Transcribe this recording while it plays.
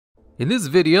In this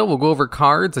video, we'll go over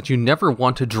cards that you never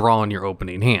want to draw in your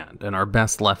opening hand and are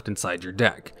best left inside your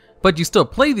deck. But you still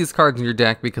play these cards in your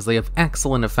deck because they have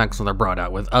excellent effects when they're brought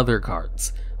out with other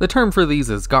cards. The term for these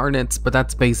is Garnets, but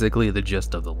that's basically the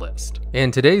gist of the list.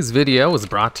 And today's video is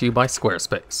brought to you by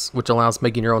Squarespace, which allows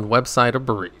making your own website a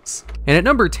breeze. And at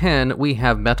number 10, we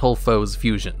have Metal Foes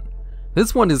Fusion.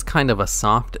 This one is kind of a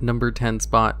soft number 10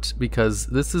 spot because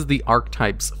this is the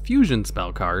Archetype's Fusion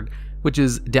spell card, which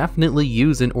is definitely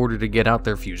used in order to get out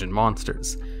their fusion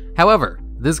monsters. However,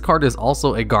 this card is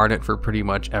also a Garnet for pretty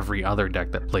much every other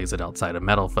deck that plays it outside of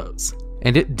Metal Foes.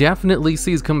 And it definitely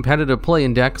sees competitive play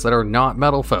in decks that are not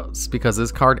Metal Foes, because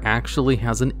this card actually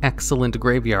has an excellent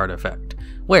graveyard effect,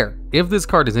 where if this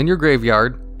card is in your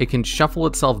graveyard, it can shuffle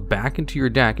itself back into your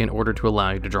deck in order to allow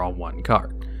you to draw one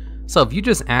card. So if you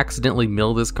just accidentally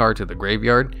mill this card to the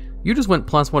graveyard, you just went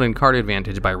 +1 in card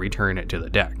advantage by returning it to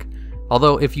the deck.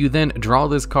 Although if you then draw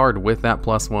this card with that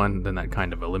 +1, then that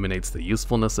kind of eliminates the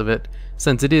usefulness of it,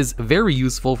 since it is very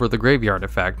useful for the graveyard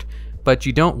effect, but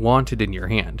you don't want it in your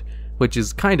hand, which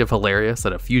is kind of hilarious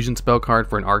that a fusion spell card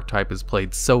for an archetype is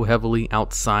played so heavily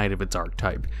outside of its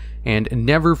archetype, and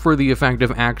never for the effect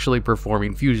of actually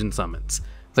performing fusion summons.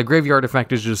 The graveyard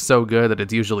effect is just so good that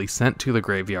it's usually sent to the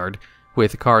graveyard,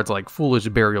 with cards like Foolish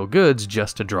Burial Goods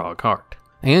just to draw a card.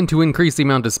 And to increase the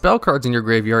amount of spell cards in your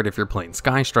graveyard if you're playing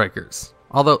Sky Strikers.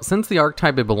 Although, since the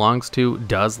archetype it belongs to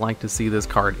does like to see this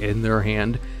card in their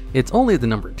hand, it's only at the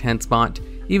number 10 spot,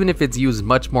 even if it's used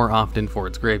much more often for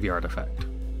its graveyard effect.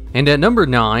 And at number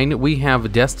 9, we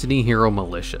have Destiny Hero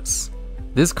Malicious.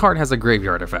 This card has a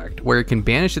graveyard effect, where it can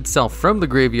banish itself from the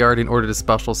graveyard in order to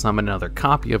special summon another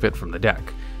copy of it from the deck,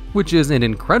 which is an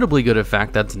incredibly good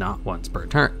effect that's not once per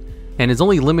turn, and is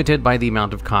only limited by the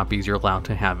amount of copies you're allowed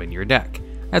to have in your deck,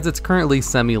 as it's currently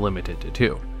semi-limited to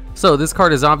 2. So this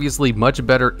card is obviously much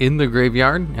better in the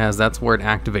graveyard, as that's where it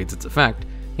activates its effect,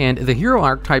 and the hero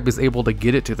archetype is able to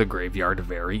get it to the graveyard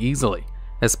very easily,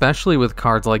 especially with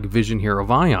cards like Vision Hero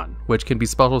Vion, which can be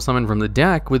special summoned from the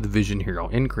deck with Vision Hero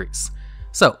Increase.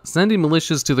 So sending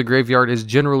Malicious to the graveyard is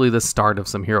generally the start of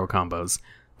some hero combos,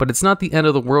 but it's not the end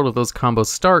of the world if those combos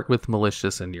start with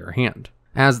Malicious in your hand,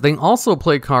 as they also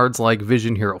play cards like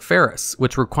Vision Hero Ferris,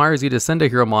 which requires you to send a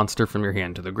hero monster from your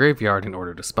hand to the graveyard in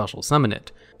order to special summon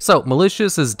it. So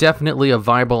Malicious is definitely a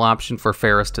viable option for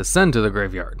Ferris to send to the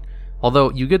graveyard,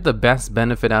 although you get the best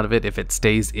benefit out of it if it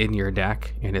stays in your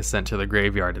deck and is sent to the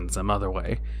graveyard in some other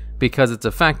way, because its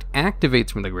effect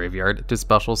activates from the graveyard to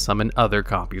special summon other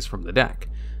copies from the deck.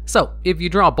 So if you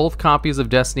draw both copies of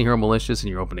Destiny Hero Malicious in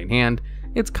your opening hand,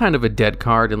 it's kind of a dead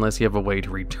card unless you have a way to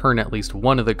return at least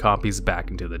one of the copies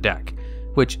back into the deck,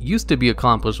 which used to be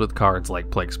accomplished with cards like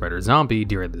Plague Spreader Zombie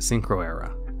during the Synchro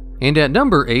era. And at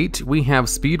number 8, we have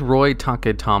Speedroid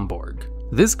Taketomborg.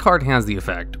 This card has the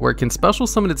effect where it can special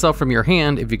summon itself from your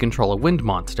hand if you control a wind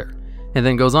monster, and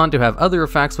then goes on to have other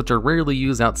effects which are rarely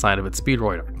used outside of its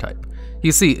Speedroid archetype.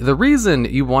 You see, the reason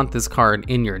you want this card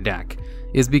in your deck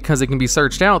is because it can be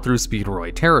searched out through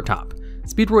Speedroid Taketomborg.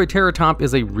 Speedroid Taketomborg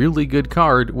is a really good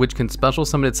card which can special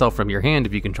summon itself from your hand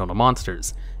if you control the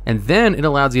monsters, and then it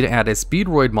allows you to add a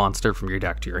Speedroid monster from your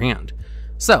deck to your hand.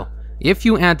 So, if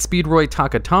you add Speedroid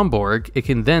Taketomborg, it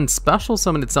can then special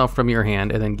summon itself from your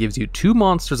hand and then gives you 2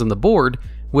 monsters on the board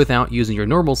without using your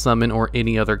normal summon or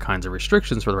any other kinds of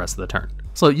restrictions for the rest of the turn.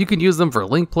 So you can use them for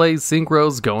link plays,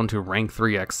 synchros, go into rank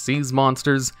 3 XC's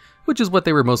monsters, which is what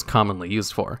they were most commonly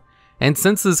used for. And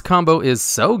since this combo is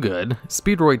so good,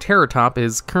 Speedroid Taketomborg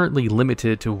is currently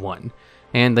limited to 1,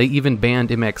 and they even banned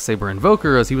MX Saber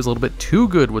Invoker as he was a little bit too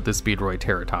good with the Speedroid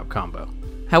Taketomborg combo.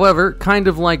 However, kind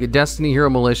of like Destiny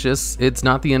Hero Malicious, it's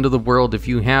not the end of the world if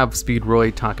you have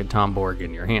Speedroid Taketomborg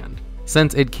in your hand,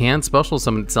 since it can special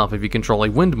summon itself if you control a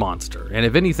wind monster, and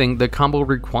if anything, the combo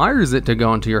requires it to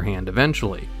go into your hand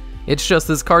eventually. It's just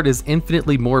this card is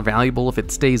infinitely more valuable if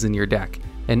it stays in your deck,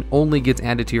 and only gets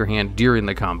added to your hand during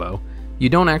the combo. You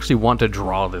don't actually want to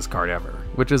draw this card ever,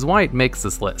 which is why it makes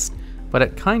this list, but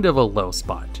at kind of a low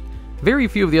spot. Very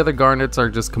few of the other Garnets are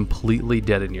just completely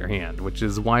dead in your hand, which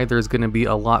is why there's going to be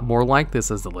a lot more like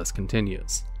this as the list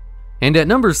continues. And at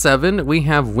number 7, we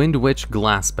have Windwitch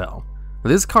Glassbell.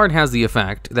 This card has the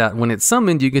effect that when it's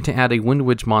summoned, you get to add a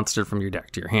Windwitch monster from your deck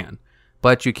to your hand,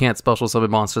 but you can't special summon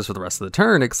monsters for the rest of the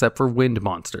turn except for wind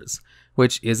monsters,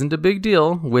 which isn't a big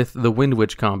deal with the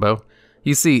Windwitch combo.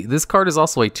 You see, this card is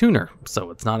also a tuner, so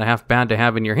it's not a half bad to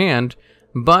have in your hand,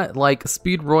 but like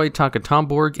Speedroid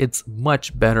Taketomborg, it's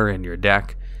much better in your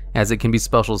deck, as it can be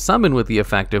special summoned with the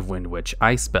effect of Windwitch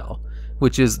Ice Spell,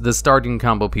 which is the starting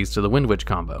combo piece to the Windwitch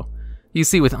combo. You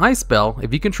see, with Ice Spell,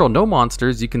 if you control no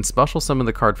monsters, you can special summon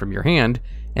the card from your hand,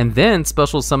 and then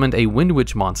special summon a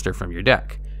Windwitch monster from your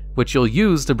deck, which you'll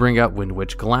use to bring out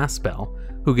Windwitch Glassbell,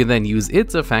 who can then use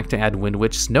its effect to add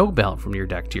Windwitch Snowbell from your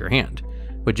deck to your hand,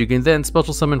 which you can then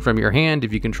special summon from your hand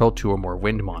if you control 2 or more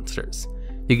wind monsters.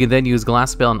 You can then use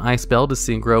Glassbell and Icebell to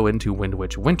synchro into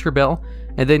Windwitch Winterbell,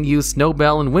 and then use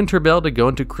Snowbell and Winterbell to go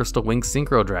into Crystal Wing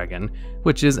Synchro Dragon,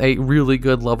 which is a really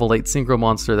good level 8 synchro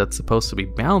monster that's supposed to be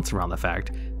balanced around the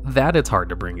fact that it's hard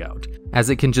to bring out, as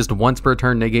it can just once per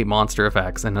turn negate monster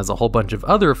effects and has a whole bunch of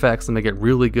other effects that make it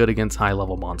really good against high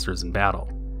level monsters in battle.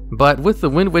 But with the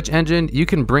Windwitch engine, you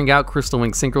can bring out Crystal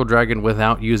Wing Synchro Dragon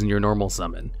without using your normal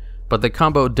summon. But the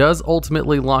combo does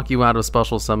ultimately lock you out of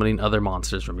special summoning other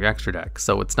monsters from your extra deck,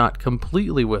 so it's not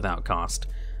completely without cost,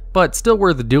 but still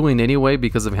worth doing anyway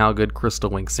because of how good Crystal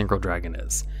Wing Synchro Dragon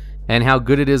is, and how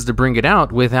good it is to bring it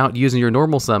out without using your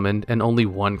normal summon and only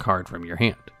 1 card from your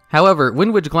hand. However,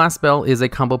 Windwitch Glassbell is a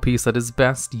combo piece that is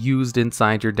best used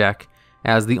inside your deck,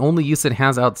 as the only use it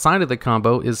has outside of the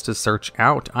combo is to search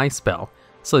out Icebell,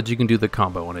 so that you can do the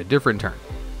combo on a different turn.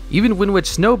 Even Windwitch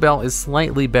Snowbell is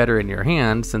slightly better in your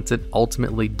hand since it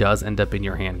ultimately does end up in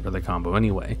your hand for the combo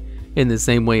anyway, in the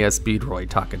same way as Speedroid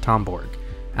Taketomborg.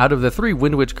 Out of the 3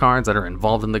 Windwitch cards that are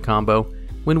involved in the combo,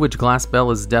 Windwitch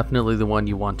Glassbell is definitely the one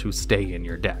you want to stay in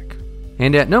your deck.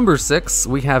 And at number 6,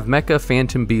 we have Mecha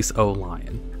Phantom Beast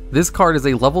O-Lion. This card is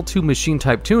a level 2 machine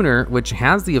type tuner, which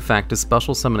has the effect to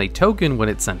special summon a token when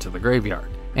it's sent to the graveyard.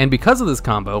 And because of this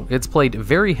combo, it's played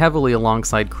very heavily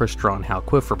alongside Crystron and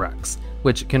Halquifrabrax,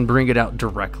 which can bring it out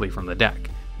directly from the deck.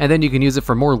 And then you can use it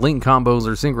for more link combos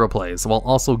or synchro plays, while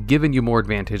also giving you more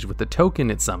advantage with the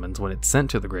token it summons when it's sent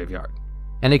to the graveyard.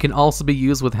 And it can also be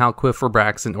used with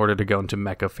Halquifrabrax in order to go into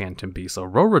Mecha Phantom Beast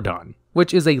Aurorodon,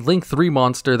 which is a Link 3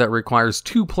 monster that requires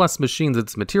 2+ machines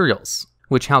its materials,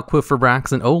 which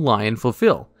Halquifrabrax and O-Lion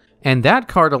fulfill. And that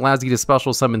card allows you to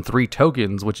special summon 3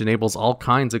 tokens, which enables all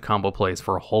kinds of combo plays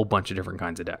for a whole bunch of different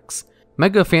kinds of decks.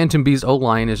 Mecha Phantom Beast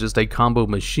O-Lion is just a combo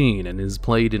machine and is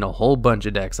played in a whole bunch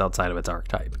of decks outside of its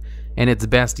archetype, and it's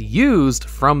best used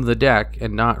from the deck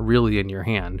and not really in your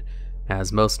hand,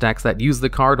 as most decks that use the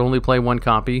card only play 1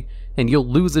 copy, and you'll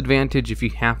lose advantage if you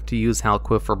have to use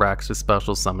Halquifrabrax to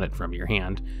special summon it from your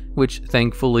hand, which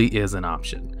thankfully is an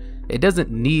option. It doesn't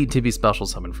need to be special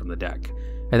summoned from the deck,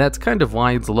 and that's kind of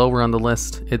why it's lower on the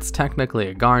list. It's technically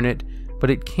a Garnet, but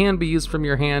it can be used from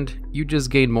your hand, you just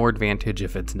gain more advantage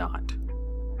if it's not.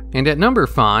 And at number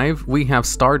 5, we have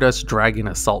Stardust Dragon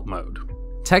Assault Mode.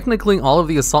 Technically, all of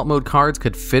the Assault Mode cards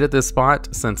could fit at this spot,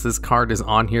 since this card is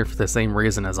on here for the same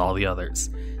reason as all the others.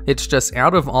 It's just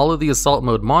out of all of the Assault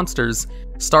Mode monsters,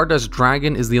 Stardust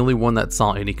Dragon is the only one that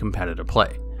saw any competitive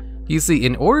play. You see,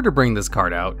 in order to bring this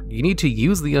card out, you need to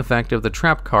use the effect of the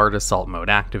trap card Assault Mode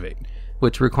Activate,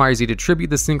 which requires you to tribute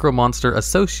the synchro monster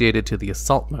associated to the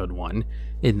Assault Mode one,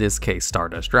 in this case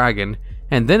Stardust Dragon,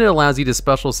 and then it allows you to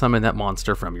special summon that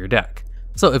monster from your deck.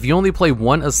 So if you only play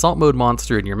 1 Assault Mode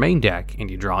monster in your main deck and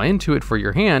you draw into it for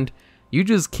your hand, you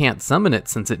just can't summon it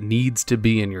since it needs to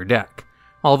be in your deck.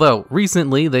 Although,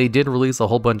 recently they did release a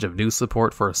whole bunch of new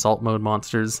support for Assault Mode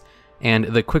monsters, and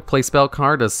the quick play spell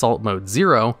card Assault Mode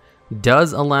 0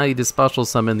 does allow you to special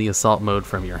summon the Assault Mode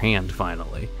from your hand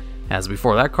finally. As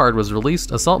before that card was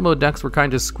released, Assault Mode decks were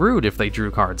kinda screwed if they drew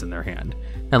cards in their hand,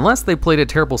 unless they played a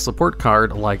terrible support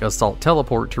card like Assault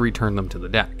Teleport to return them to the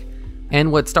deck.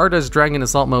 And what Stardust Dragon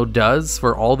Assault Mode does,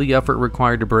 for all the effort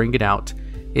required to bring it out,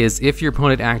 is if your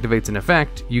opponent activates an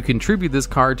effect, you contribute this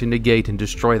card to negate and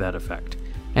destroy that effect,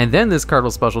 and then this card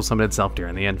will special summon itself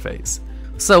during the end phase.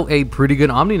 So a pretty good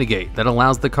Omni Negate that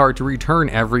allows the card to return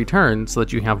every turn so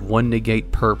that you have 1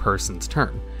 negate per person's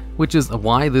turn, which is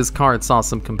why this card saw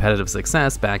some competitive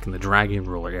success back in the Dragon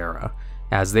Ruler era,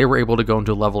 as they were able to go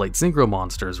into level 8 synchro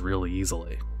monsters really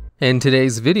easily. And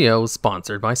today's video is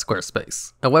sponsored by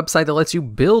Squarespace, a website that lets you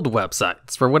build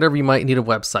websites for whatever you might need a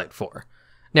website for.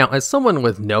 Now, as someone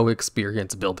with no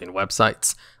experience building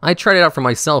websites, I tried it out for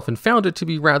myself and found it to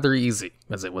be rather easy,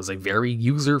 as it was a very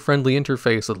user-friendly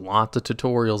interface with lots of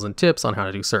tutorials and tips on how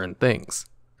to do certain things.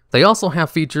 They also have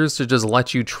features to just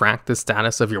let you track the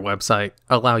status of your website,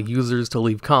 allow users to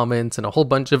leave comments, and a whole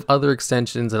bunch of other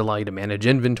extensions that allow you to manage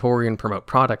inventory and promote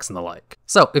products and the like.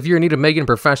 So if you're in need of making a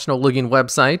professional looking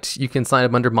website, you can sign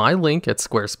up under my link at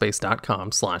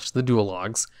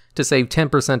squarespace.com/TheDuelLogs to save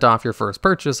 10% off your first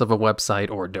purchase of a website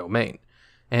or domain.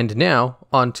 And now,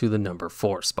 on to the number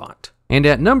 4 spot. And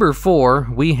at number 4,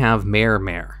 we have Mare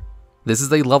Mare. This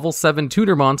is a level 7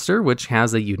 tutor monster which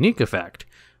has a unique effect,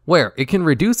 where it can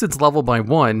reduce its level by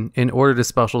 1 in order to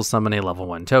special summon a level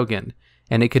 1 token,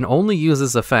 and it can only use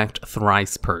this effect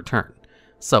thrice per turn.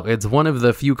 So it's one of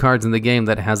the few cards in the game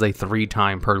that has a 3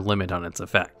 time per limit on its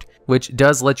effect, which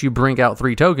does let you bring out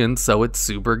 3 tokens, so it's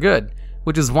super good.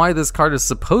 which is why this card is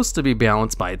supposed to be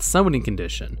balanced by its summoning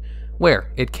condition,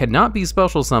 where it cannot be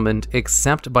special summoned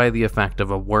except by the effect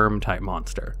of a worm-type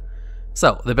monster.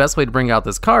 So, the best way to bring out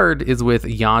this card is with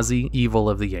Yazi, Evil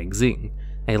of the Yangzing,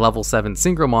 a level 7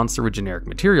 synchro monster with generic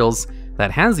materials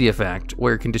that has the effect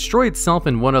where it can destroy itself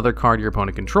and one other card your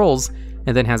opponent controls,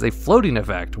 and then has a floating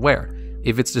effect where,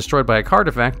 if it's destroyed by a card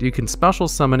effect, you can special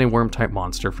summon a worm-type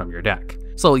monster from your deck.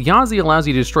 So Yazi allows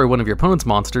you to destroy one of your opponent's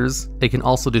monsters. It can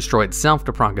also destroy itself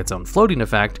to proc its own floating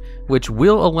effect, which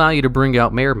will allow you to bring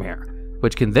out Mare Mare,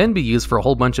 which can then be used for a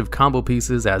whole bunch of combo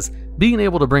pieces, as being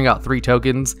able to bring out 3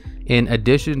 tokens, in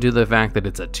addition to the fact that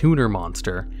it's a tuner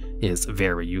monster, is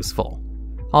very useful.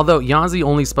 Although Yazi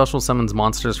only special summons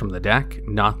monsters from the deck,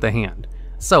 not the hand.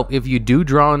 So if you do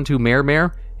draw into Mare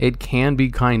Mare, it can be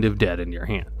kind of dead in your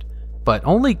hand. But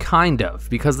only kind of,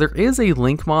 because there is a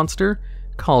link monster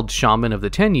called Shaman of the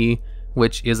Tenyi,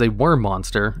 which is a worm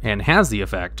monster and has the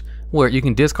effect where you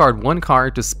can discard 1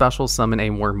 card to special summon a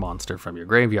worm monster from your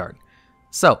graveyard.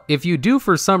 So if you do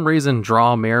for some reason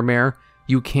draw Mare Mare,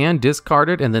 you can discard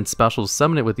it and then special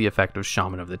summon it with the effect of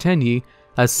Shaman of the Tenyi,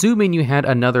 assuming you had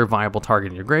another viable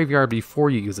target in your graveyard before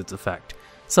you use its effect.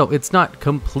 So it's not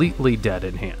completely dead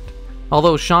in hand.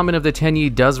 Although Shaman of the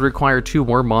Tenyi does require 2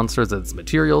 worm monsters as its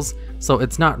materials, so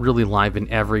it's not really live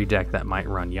in every deck that might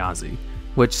run Yazi,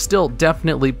 which still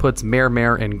definitely puts Mare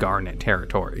Mare in Garnet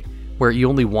territory, where you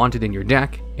only want it in your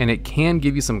deck, and it can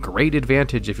give you some great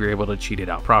advantage if you're able to cheat it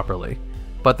out properly.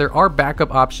 But there are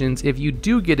backup options if you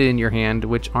do get it in your hand,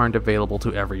 which aren't available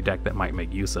to every deck that might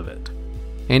make use of it.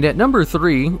 And at number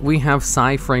 3, we have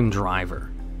PSY Frame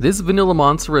Driver. This vanilla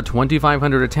monster at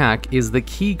 2500 attack is the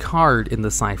key card in the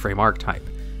PSY Frame archetype,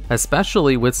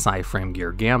 especially with PSY Frame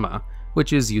Gear Gamma,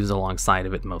 which is used alongside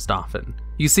of it most often.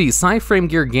 You see, PSY Frame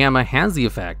Gear Gamma has the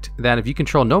effect that if you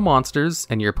control no monsters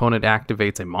and your opponent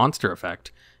activates a monster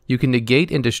effect, you can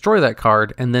negate and destroy that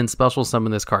card and then special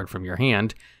summon this card from your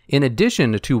hand, in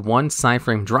addition to 1 PSY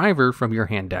Frame Driver from your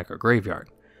hand, deck, or graveyard.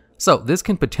 So this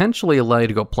can potentially allow you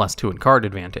to go +2 in card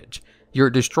advantage. You're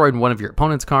destroying one of your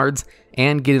opponent's cards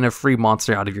and getting a free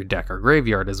monster out of your deck or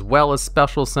graveyard, as well as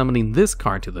special summoning this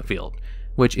card to the field,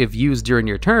 which if used during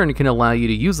your turn can allow you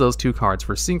to use those 2 cards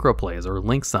for synchro plays or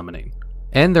link summoning.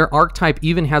 And their archetype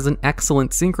even has an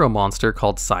excellent synchro monster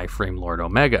called PSY Frame Lord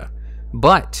Omega.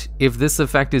 But if this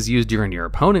effect is used during your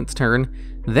opponent's turn,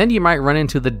 then you might run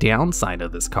into the downside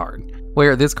of this card,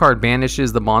 where this card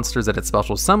banishes the monsters that it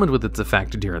special summoned with its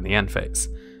effect during the end phase.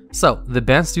 So the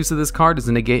best use of this card is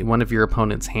to negate one of your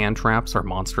opponent's hand traps or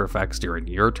monster effects during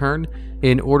your turn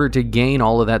in order to gain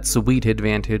all of that sweet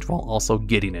advantage while also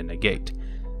getting a negate.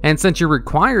 And since you're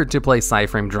required to play PSY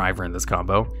Frame Driver in this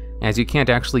combo, as you can't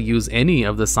actually use any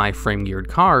of the PSY Frame geared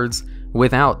cards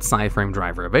without PSY Frame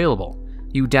Driver available,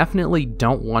 you definitely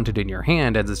don't want it in your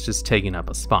hand as it's just taking up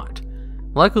a spot.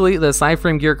 Luckily, the PSY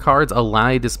Frame gear cards allow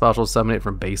you to special summon it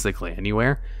from basically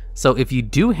anywhere, so if you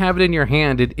do have it in your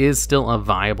hand, it is still a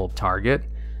viable target.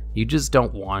 You just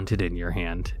don't want it in your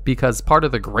hand, because part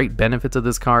of the great benefits of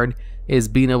this card is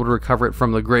being able to recover it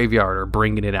from the graveyard or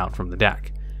bringing it out from the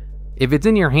deck. If it's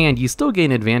in your hand, you still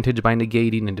gain advantage by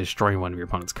negating and destroying one of your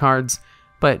opponent's cards,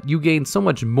 but you gain so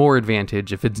much more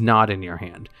advantage if it's not in your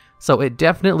hand. So it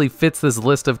definitely fits this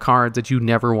list of cards that you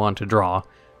never want to draw,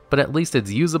 but at least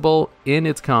it's usable in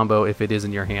its combo if it is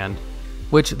in your hand,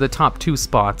 which the top 2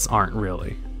 spots aren't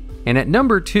really. And at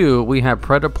number 2, we have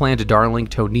Predaplant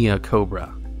Darlingtonia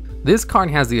Cobra. This card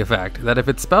has the effect that if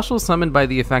it's special summoned by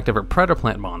the effect of a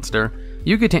Predaplant monster,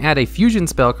 you get to add a fusion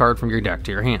spell card from your deck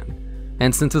to your hand.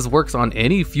 And since this works on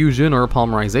any fusion or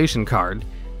polymerization card,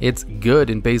 it's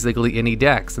good in basically any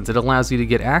deck since it allows you to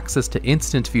get access to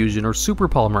instant fusion or super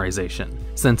polymerization,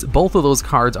 since both of those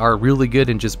cards are really good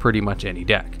in just pretty much any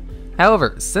deck.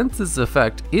 However, since this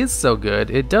effect is so good,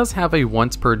 it does have a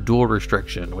once per duel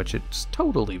restriction, which is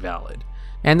totally valid.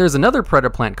 And there's another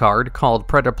Predaplant card called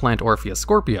Predaplant Orpheus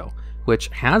Scorpio, which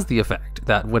has the effect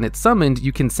that when it's summoned,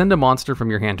 you can send a monster from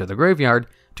your hand to the graveyard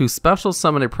to special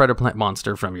summon a Predaplant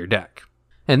monster from your deck.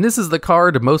 And this is the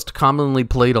card most commonly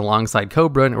played alongside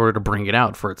Cobra in order to bring it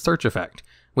out for its search effect,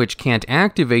 which can't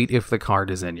activate if the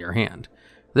card is in your hand.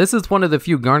 This is one of the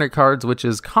few Garnet cards which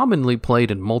is commonly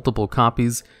played in multiple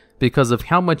copies because of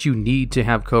how much you need to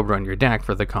have Cobra in your deck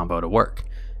for the combo to work,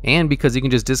 and because you can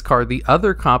just discard the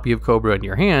other copy of Cobra in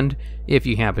your hand if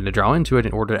you happen to draw into it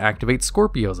in order to activate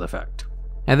Scorpio's effect.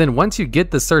 And then once you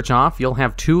get the search off, you'll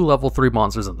have 2 level 3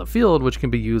 monsters on the field which can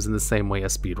be used in the same way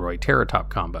as Speedroid Taketomborg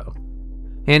combo.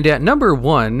 And at number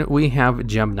 1, we have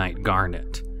Gem Knight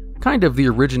Garnet, kind of the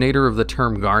originator of the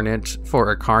term Garnet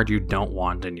for a card you don't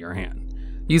want in your hand.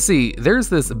 You see, there's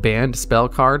this banned spell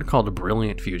card called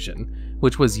Brilliant Fusion,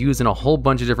 which was used in a whole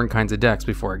bunch of different kinds of decks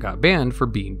before it got banned for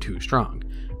being too strong,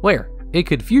 where it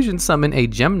could fusion summon a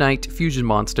Gem Knight fusion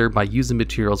monster by using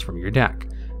materials from your deck,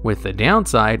 with the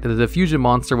downside that the fusion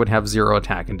monster would have 0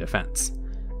 attack and defense.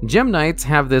 Gem Knights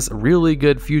have this really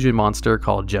good fusion monster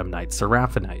called Gem Knight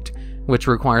Seraphinite, which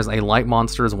requires a light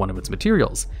monster as one of its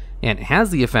materials, and has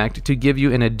the effect to give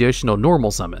you an additional normal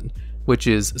summon, which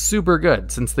is super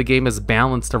good since the game is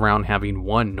balanced around having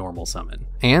one normal summon.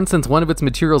 And since one of its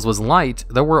materials was light,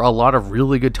 there were a lot of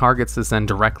really good targets to send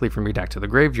directly from your deck to the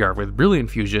graveyard with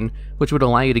Brilliant Fusion, which would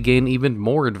allow you to gain even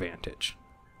more advantage.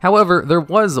 However, there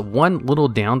was one little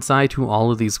downside to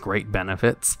all of these great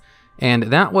benefits, and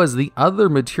that was the other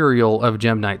material of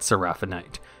Gem Knight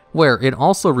Seraphinite, where it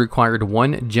also required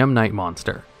one Gem Knight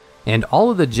monster. And all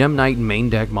of the Gem Knight main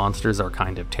deck monsters are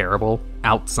kind of terrible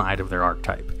outside of their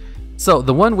archetype. So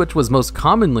the one which was most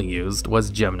commonly used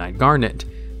was Gem Knight Garnet,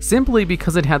 simply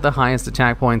because it had the highest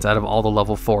attack points out of all the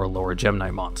level 4 lower Gem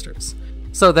Knight monsters.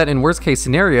 So that in worst case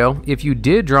scenario, if you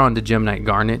did draw into Gem Knight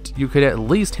Garnet, you could at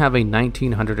least have a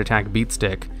 1900 attack beat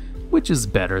stick, which is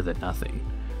better than nothing.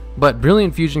 But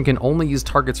Brilliant Fusion can only use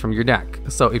targets from your deck,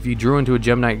 so if you drew into a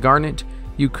Gem Knight Garnet,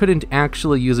 you couldn't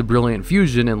actually use a Brilliant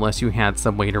Fusion unless you had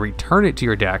some way to return it to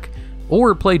your deck,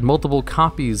 or played multiple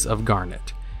copies of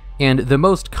Garnet. And the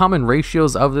most common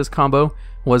ratios of this combo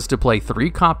was to play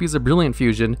 3 copies of Brilliant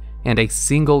Fusion and a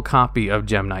single copy of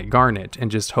Gem Knight Garnet,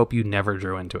 and just hope you never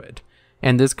drew into it.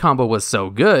 And this combo was so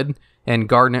good, and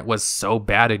Garnet was so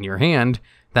bad in your hand,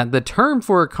 that the term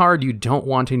for a card you don't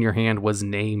want in your hand was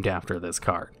named after this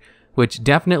card, which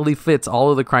definitely fits all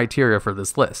of the criteria for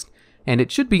this list, and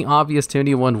it should be obvious to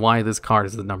anyone why this card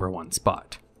is the #1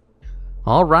 spot.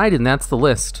 Alright, and that's the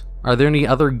list. Are there any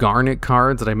other Garnet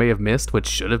cards that I may have missed which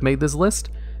should have made this list?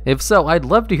 If so, I'd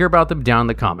love to hear about them down in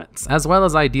the comments, as well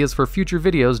as ideas for future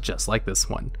videos just like this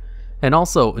one. And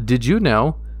also, did you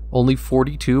know only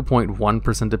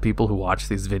 42.1% of people who watch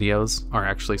these videos are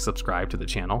actually subscribed to the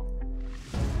channel?